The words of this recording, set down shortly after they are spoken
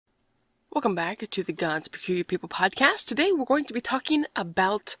Welcome back to the God's Peculiar People podcast. Today we're going to be talking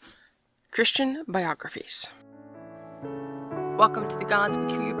about Christian biographies. Welcome to the God's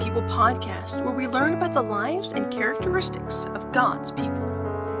Peculiar People podcast, where we learn about the lives and characteristics of God's people.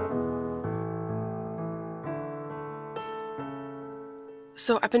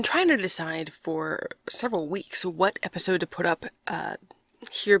 So I've been trying to decide for several weeks what episode to put up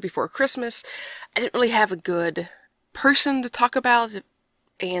here before Christmas. I didn't really have a good person to talk about,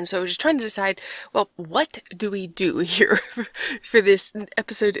 and so I was just trying to decide, well, what do we do here for this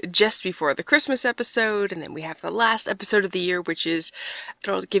episode just before the Christmas episode? And then we have the last episode of the year, which is,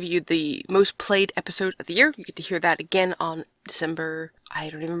 it'll give you the most played episode of the year. You get to hear that again on December, I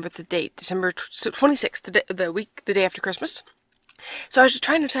don't even remember the date, December 26th, the day after Christmas. So I was just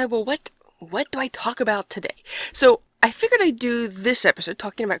trying to decide, well, what do I talk about today? So I figured I'd do this episode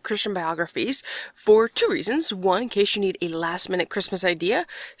talking about Christian biographies for two reasons. One, in case you need a last-minute Christmas idea.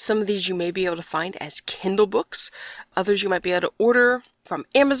 Some of these you may be able to find as Kindle books. Others you might be able to order from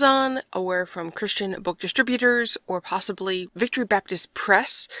Amazon or from Christian book distributors or possibly Victory Baptist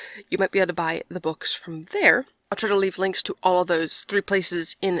Press. You might be able to buy the books from there. I'll try to leave links to all of those three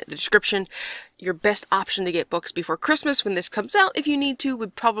places in the description. Your best option to get books before Christmas when this comes out, if you need to,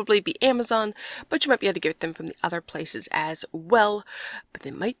 would probably be Amazon, but you might be able to get them from the other places as well. But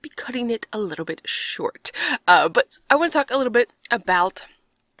they might be cutting it a little bit short. But I want to talk a little bit about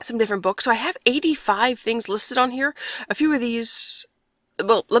some different books. So I have 85 things listed on here. A few of these...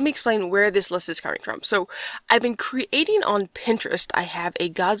 Well, let me explain where this list is coming from. So I've been creating on Pinterest. I have a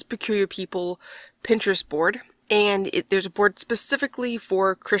God's Peculiar People Pinterest board. And there's a board specifically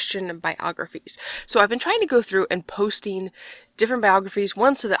for Christian biographies. So I've been trying to go through and posting different biographies,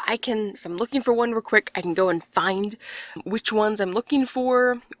 one so that I can, if I'm looking for one real quick, I can go and find which ones I'm looking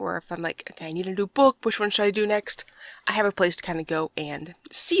for, or if I'm like, okay, I need a new book, which one should I do next? I have a place to kind of go and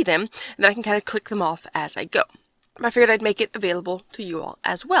see them, and then I can kind of click them off as I go. I figured I'd make it available to you all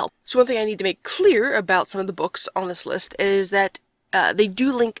as well. So one thing I need to make clear about some of the books on this list is that they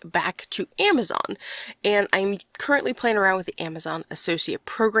do link back to Amazon, and I'm currently playing around with the Amazon Associate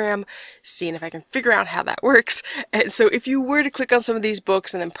Program, seeing if I can figure out how that works. And so if you were to click on some of these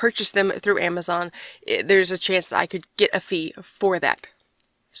books and then purchase them through Amazon, there's a chance that I could get a fee for that.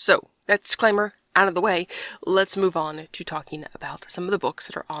 So, that disclaimer out of the way, let's move on to talking about some of the books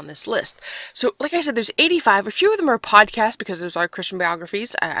that are on this list. So, like I said, there's 85. A few of them are podcasts because those are Christian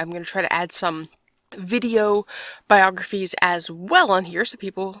biographies. I'm going to try to add some video biographies as well on here, so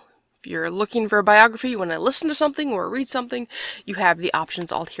people, if you're looking for a biography, you want to listen to something or read something, you have the options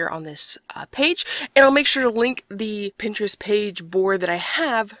all here on this page. And I'll make sure to link the Pinterest page board that I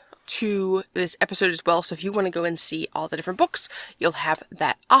have to this episode as well, so if you want to go and see all the different books, you'll have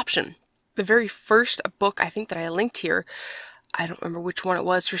that option. The very first book I think that I linked here, I don't remember which one it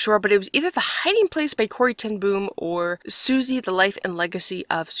was for sure, but it was either The Hiding Place by Corrie ten Boom or Susie, The Life and Legacy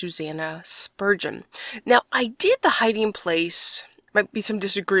of Susanna Spurgeon. Now, I did The Hiding Place. Might be some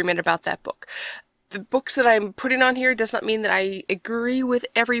disagreement about that book. The books that I'm putting on here does not mean that I agree with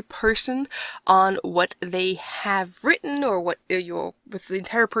every person on what they have written or what with the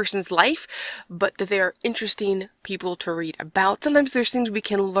entire person's life, but that they are interesting people to read about. Sometimes there's things we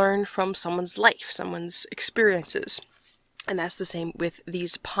can learn from someone's life, someone's experiences. And that's the same with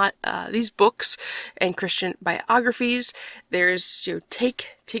these books and Christian biographies. There's,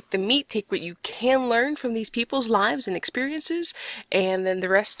 take the meat, take what you can learn from these people's lives and experiences, and then the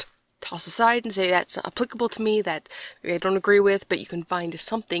rest toss aside and say that's applicable to me, that I don't agree with, but you can find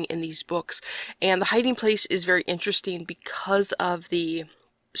something in these books. And The Hiding Place is very interesting because of the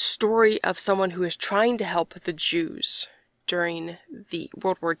story of someone who is trying to help the Jews during the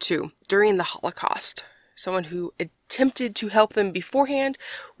World War II, during the Holocaust. Someone who attempted to help them beforehand,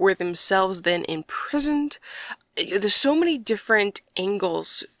 were themselves then imprisoned. There's so many different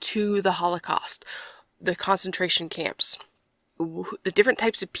angles to the Holocaust, the concentration camps, the different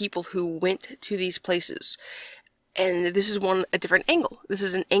types of people who went to these places. And this is a different angle. This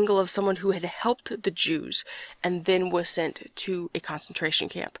is an angle of someone who had helped the Jews and then was sent to a concentration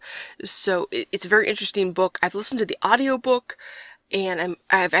camp. So it's a very interesting book. I've listened to the audiobook, and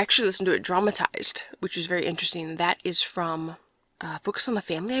I've actually listened to it dramatized, which is very interesting. That is from Focus on the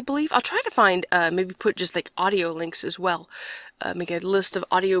Family, I believe. I'll try to find, maybe put just like audio links as well. Make a list of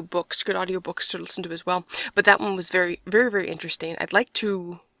audiobooks, good audiobooks to listen to as well. But that one was very, very, very interesting. I'd like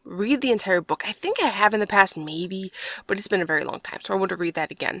to read the entire book. I think I have in the past, maybe, but it's been a very long time, so I want to read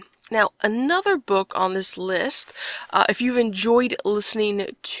that again. Now, another book on this list, if you've enjoyed listening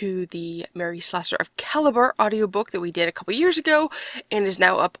to the Mary Slessor of Calabar audiobook that we did a couple years ago and is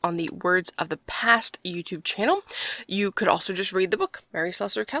now up on the Words of the Past YouTube channel, you could also just read the book, Mary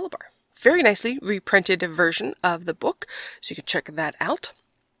Slessor of Calabar. very nicely reprinted version of the book, so you can check that out.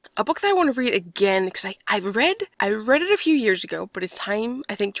 A book that I want to read again, because I read it a few years ago, but it's time,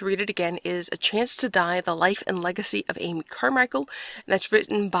 I think, to read it again, is A Chance to Die, The Life and Legacy of Amy Carmichael, and that's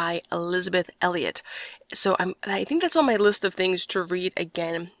written by Elizabeth Elliot. So I think that's on my list of things to read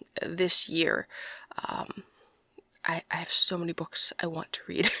again this year. I have so many books I want to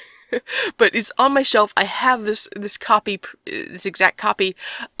read, but it's on my shelf. I have this exact copy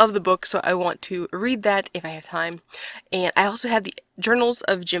of the book, so I want to read that if I have time. And I also have the Journals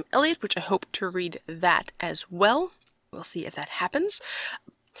of Jim Elliot, which I hope to read that as well. We'll see if that happens.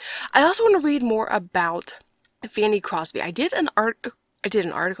 I also want to read more about Fanny Crosby. I did a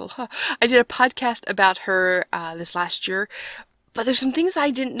podcast about her this last year. But there's some things I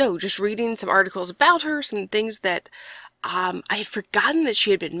didn't know, just reading some articles about her, some things that I had forgotten that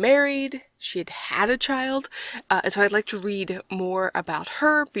she had been married, she had had a child, and so I'd like to read more about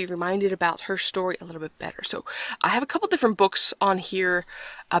her, be reminded about her story a little bit better. So I have a couple different books on here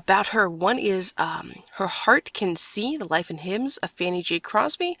about her. One is Her Heart Can See, The Life and Hymns of Fanny J.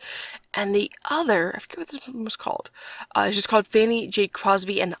 Crosby, and the other, I forget what this one was called, it's just called Fanny J.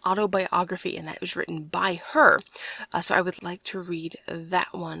 Crosby, an Autobiography, and that was written by her. So I would like to read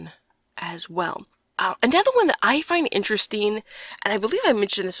that one as well. Another one that I find interesting, and I believe I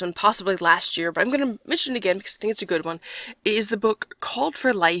mentioned this one possibly last year, but I'm going to mention it again because I think it's a good one, is the book Called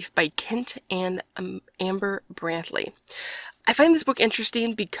for Life by Kent and Amber Brantley. I find this book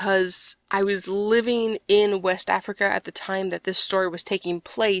interesting because I was living in West Africa at the time that this story was taking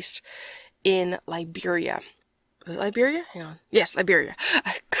place in Liberia. Was it Liberia? Hang on. Yes, Liberia.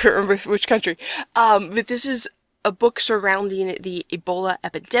 I can't remember which country. But this is a book surrounding the Ebola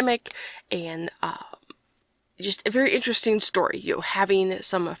epidemic, and just a very interesting story. You know, having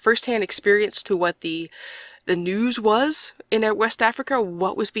some first-hand experience to what the news was in West Africa,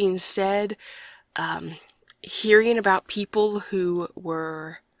 what was being said, hearing about people who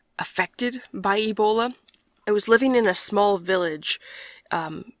were affected by Ebola. I was living in a small village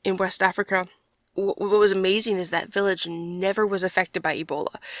in West Africa. What was amazing is that village never was affected by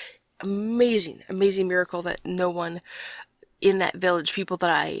Ebola. Amazing miracle that no one in that village, people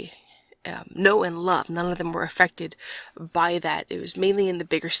that I know and love, none of them were affected by that. It was mainly in the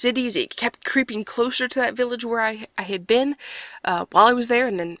bigger cities. It kept creeping closer to that village where I had been while I was there,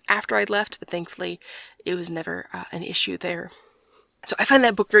 and then after I'd left, but thankfully it was never an issue there. So I find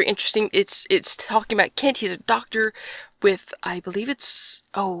that book very interesting. It's talking about Kent. He's a doctor with, I believe it's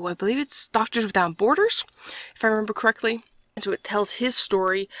Doctors Without Borders, if I remember correctly. And so it tells his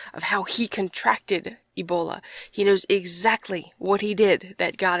story of how he contracted Ebola. He knows exactly what he did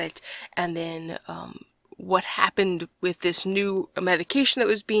that got it, and then what happened with this new medication that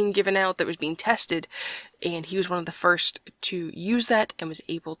was being given out, that was being tested, and he was one of the first to use that and was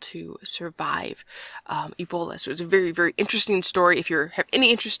able to survive Ebola. So it's a very, very interesting story. If you have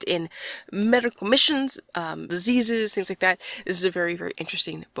any interest in medical missions, diseases, things like that, this is a very, very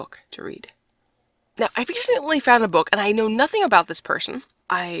interesting book to read. Now, I recently found a book, and I know nothing about this person.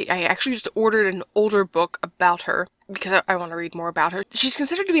 I actually just ordered an older book about her because I want to read more about her. She's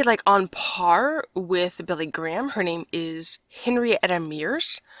considered to be like on par with Billy Graham. Her name is Henrietta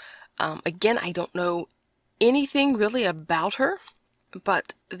Mears. Again, I don't know anything really about her,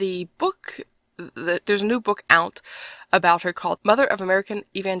 but the book, there's a new book out about her called Mother of American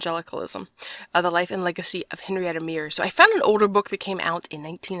Evangelicalism, The Life and Legacy of Henrietta Mears. So I found an older book that came out in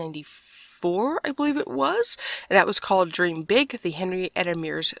 1994. I believe it was, and that was called Dream Big, the Henrietta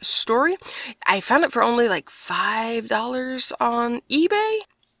Mears story. I found it for only like $5 on eBay,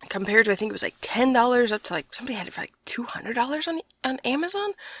 compared to, I think it was like $10 up to like, somebody had it for like $200 on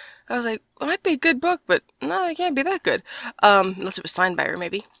Amazon. I was like, well, it might be a good book, but no, it can't be that good, unless it was signed by her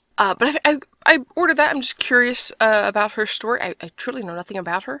maybe. But I ordered that. I'm just curious about her story. I truly know nothing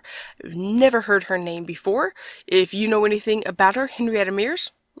about her. I've never heard her name before. If you know anything about her, Henrietta Mears,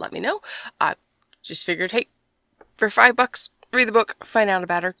 let me know. I just figured, hey, for $5, read the book, find out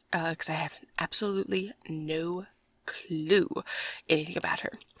about her, because I have absolutely no clue anything about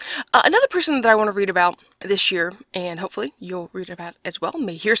her. Another person that I want to read about this year, and hopefully you'll read about as well,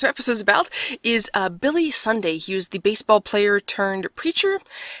 may hear some episodes about, is Billy Sunday. He was the baseball player turned preacher,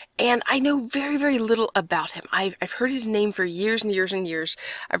 and I know very, very little about him. I've heard his name for years and years and years.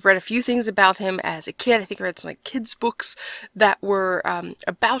 I've read a few things about him as a kid. I think I read some like kids' books that were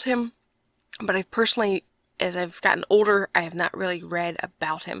about him, but I personally, as I've gotten older, I have not really read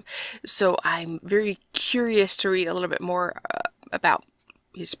about him. So I'm very curious to read a little bit more about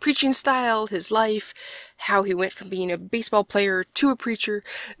his preaching style, his life, how he went from being a baseball player to a preacher.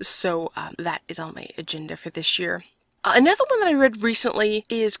 So that is on my agenda for this year. Another one that I read recently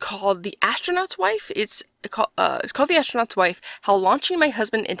is called The Astronaut's Wife. It's called The Astronaut's Wife: How Launching My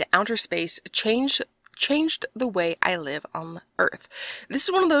Husband into Outer Space Changed the Way I Live on Earth. This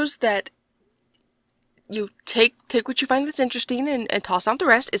is one of those that you take what you find that's interesting and toss out the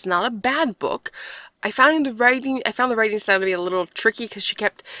rest. It's not a bad book. I found the writing style to be a little tricky because she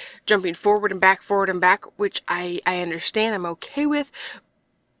kept jumping forward and back, which I understand. I'm okay with,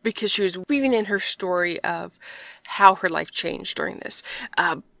 because she was weaving in her story of how her life changed during this.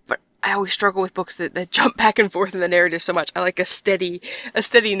 But I always struggle with books that jump back and forth in the narrative so much. I like a steady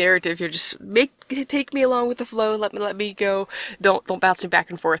narrative. You just take me along with the flow. Let me go. Don't bounce me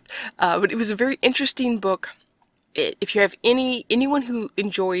back and forth. But it was a very interesting book. If you have anyone who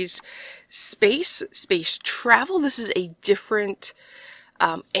enjoys space travel, this is a different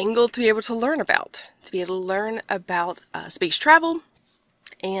angle to be able to learn about. To be able to learn about space travel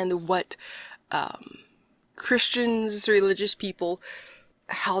and what Christians, religious people,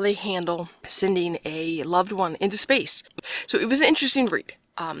 how they handle sending a loved one into space. So it was an interesting read.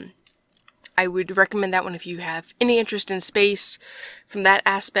 I would recommend that one if you have any interest in space from that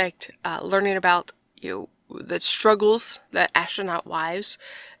aspect, learning about, the struggles that astronaut wives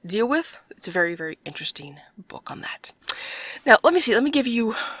deal with. It's a very, very interesting book on that. Now, let me give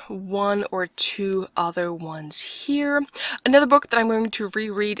you one or two other ones here. Another book that I'm going to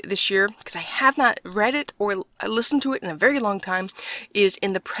reread this year, because I have not read it or listened to it in a very long time, is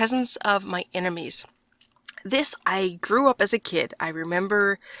In the Presence of My Enemies. This, I grew up as a kid. I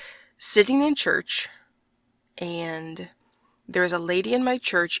remember sitting in church, and there was a lady in my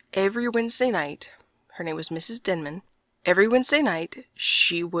church every Wednesday night. Her name was Mrs. Denman. Every Wednesday night,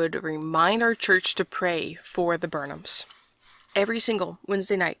 she would remind our church to pray for the Burnhams. Every single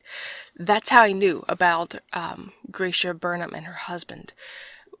Wednesday night. That's how I knew about Gracia Burnham and her husband,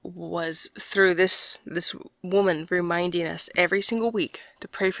 was through this woman reminding us every single week to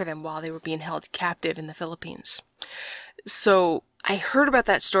pray for them while they were being held captive in the Philippines. So I heard about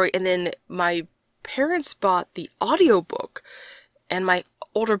that story, and then my parents bought the audiobook, and my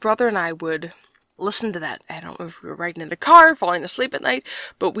older brother and I would listen to that. I don't know if we were riding in the car, falling asleep at night,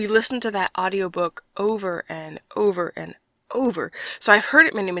 but we listened to that audiobook over and over and over. So I've heard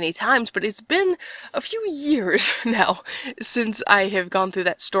it many, many times, but it's been a few years now since I have gone through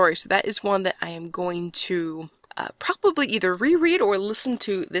that story. So that is one that I am going to probably either reread or listen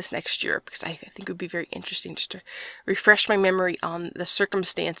to this next year, because I think it would be very interesting just to refresh my memory on the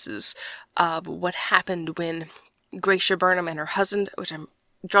circumstances of what happened when Gracia Burnham and her husband, which I'm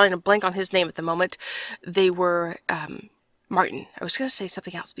drawing a blank on his name at the moment, they were Martin. I was going to say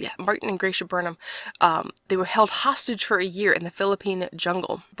something else, but yeah, Martin and Gracia Burnham, they were held hostage for a year in the Philippine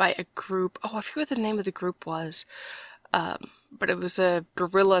jungle by a group. Oh, I forget what the name of the group was, but it was a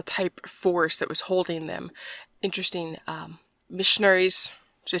guerrilla type force that was holding them. Interesting. Missionaries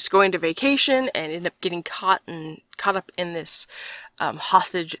just going to vacation and end up getting caught up in this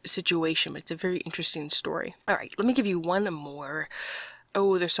hostage situation. But it's a very interesting story. All right, let me give you one more.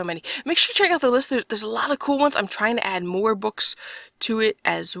 Oh, there's so many. Make sure you check out the list. There's a lot of cool ones. I'm trying to add more books to it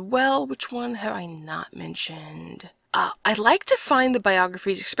as well. Which one have I not mentioned? I'd like to find the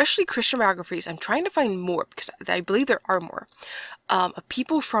biographies, especially Christian biographies. I'm trying to find more, because I believe there are more. Of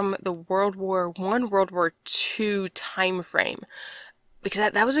people from the World War I, World War II time frame. Because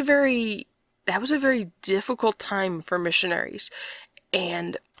that was a very difficult time for missionaries.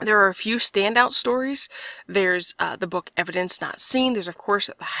 And there are a few standout stories. There's the book Evidence Not Seen. There's, of course,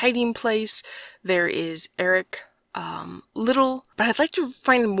 The Hiding Place. There is Eric Little. But I'd like to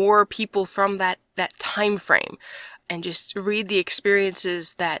find more people from that time frame and just read the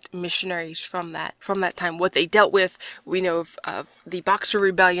experiences that missionaries from that time, what they dealt with. We know of the Boxer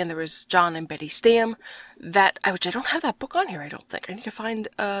Rebellion. There was John and Betty Stam. Which I don't have that book on here, I don't think. I need to find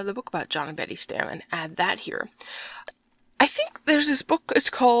the book about John and Betty Stam and add that here. I think there's this book, it's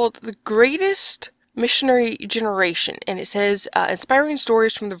called The Greatest Missionary Generation, and it says, inspiring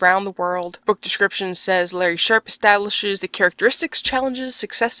stories from around the world. Book description says, Larry Sharp establishes the characteristics, challenges,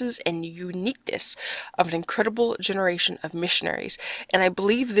 successes, and uniqueness of an incredible generation of missionaries. And I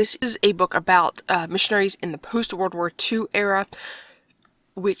believe this is a book about missionaries in the post-World War II era,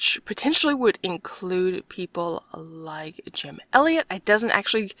 which potentially would include people like Jim Elliot. It doesn't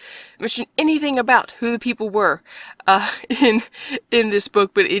actually mention anything about who the people were in this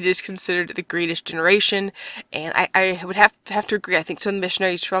book, but it is considered the greatest generation, and I would have to agree. I think some of the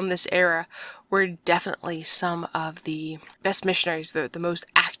missionaries from this era were definitely some of the best missionaries, the most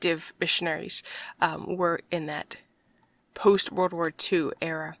active missionaries were in that post-World War II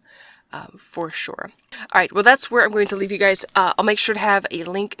era. for sure. Alright, well that's where I'm going to leave you guys. I'll make sure to have a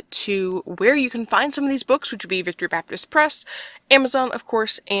link to where you can find some of these books, which would be Victory Baptist Press, Amazon, of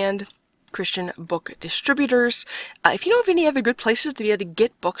course, and Christian book distributors. If you know of any other good places to be able to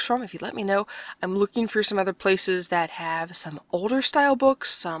get books from, if you let me know. I'm looking for some other places that have some older style books,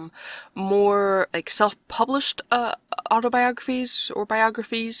 some more like self-published autobiographies or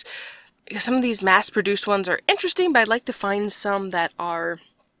biographies. Some of these mass-produced ones are interesting, but I'd like to find some that are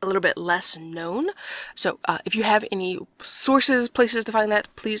a little bit less known. So if you have any sources, places to find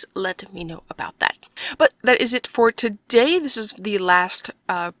that, please let me know about that. But that is it for today. This is the last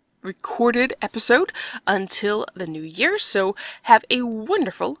recorded episode until the new year, so have a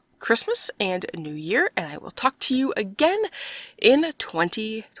wonderful Christmas and New Year, and I will talk to you again in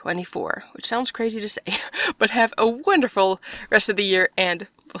 2024, which sounds crazy to say, but have a wonderful rest of the year, and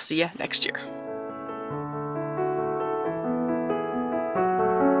we'll see you next year.